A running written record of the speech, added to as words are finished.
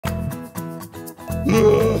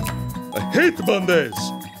I hate Mondays.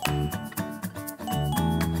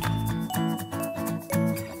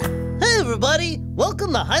 Hey everybody!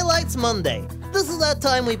 Welcome to Highlights Monday. This is that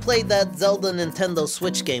time we played that Zelda Nintendo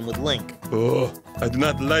Switch game with Link. Oh, I do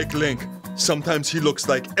not like Link. Sometimes he looks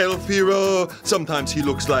like Elf Hero, sometimes he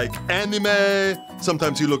looks like anime,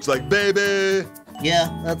 sometimes he looks like baby.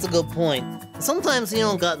 Yeah, that's a good point. Sometimes you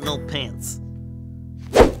don't got no pants.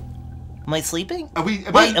 Am I sleeping? Wait,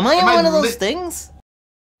 am I on one of those things?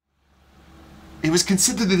 It was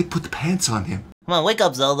considered that they put the pants on him. Come on, wake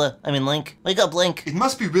up, Zelda. I mean, Link. Wake up, Link. It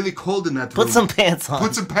must be really cold in that room. Put some pants on.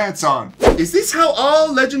 Put some pants on. Is this how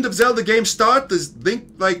all Legend of Zelda games start? Does Link,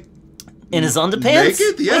 like... In his underpants?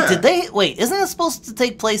 Naked? Yeah. Wait, isn't it supposed to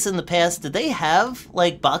take place in the past? Did they have,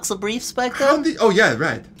 like, boxer briefs back then? Oh, yeah,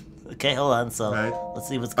 right. Okay, hold on, so let's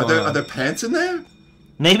see what's going on. Are there pants in there?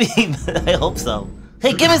 Maybe, I hope so.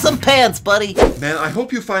 Hey, give me some pants, buddy! Man, I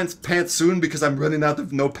hope you find pants soon because I'm running out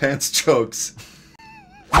of no pants jokes.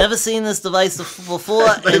 Never seen this device before.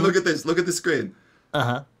 Hey, look at this. Look at the screen.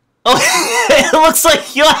 Uh-huh. Oh, it looks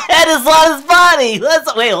like your head is on his body!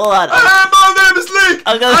 Wait, hold on. My name is Link!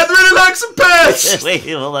 I'd really like some pants! Wait,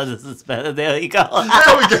 hold on, this is better. There you go.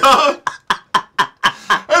 There we go.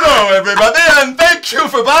 Hello, everybody, and thank you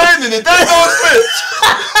for buying the Nintendo Switch!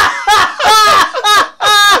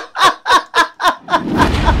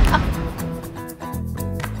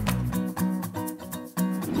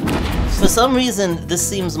 For some reason, this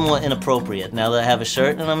seems more inappropriate now that I have a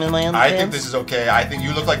shirt and I'm in my underpants. I think this is okay. I think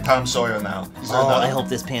you look like Tom Sawyer now. Oh, I hope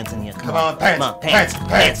there's pants in here. Come on, pants, Come on, pants,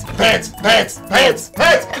 pants, pants, pants, pants,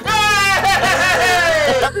 pants.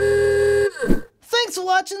 Thanks for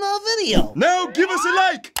watching our video. Now give us a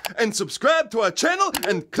like and subscribe to our channel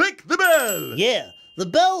and click the bell. Yeah, the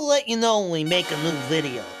bell will let you know when we make a new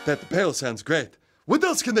video. That bell sounds great. What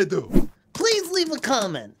else can they do? Please leave a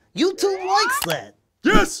comment. YouTube likes that.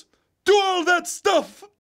 Yes, do all that stuff.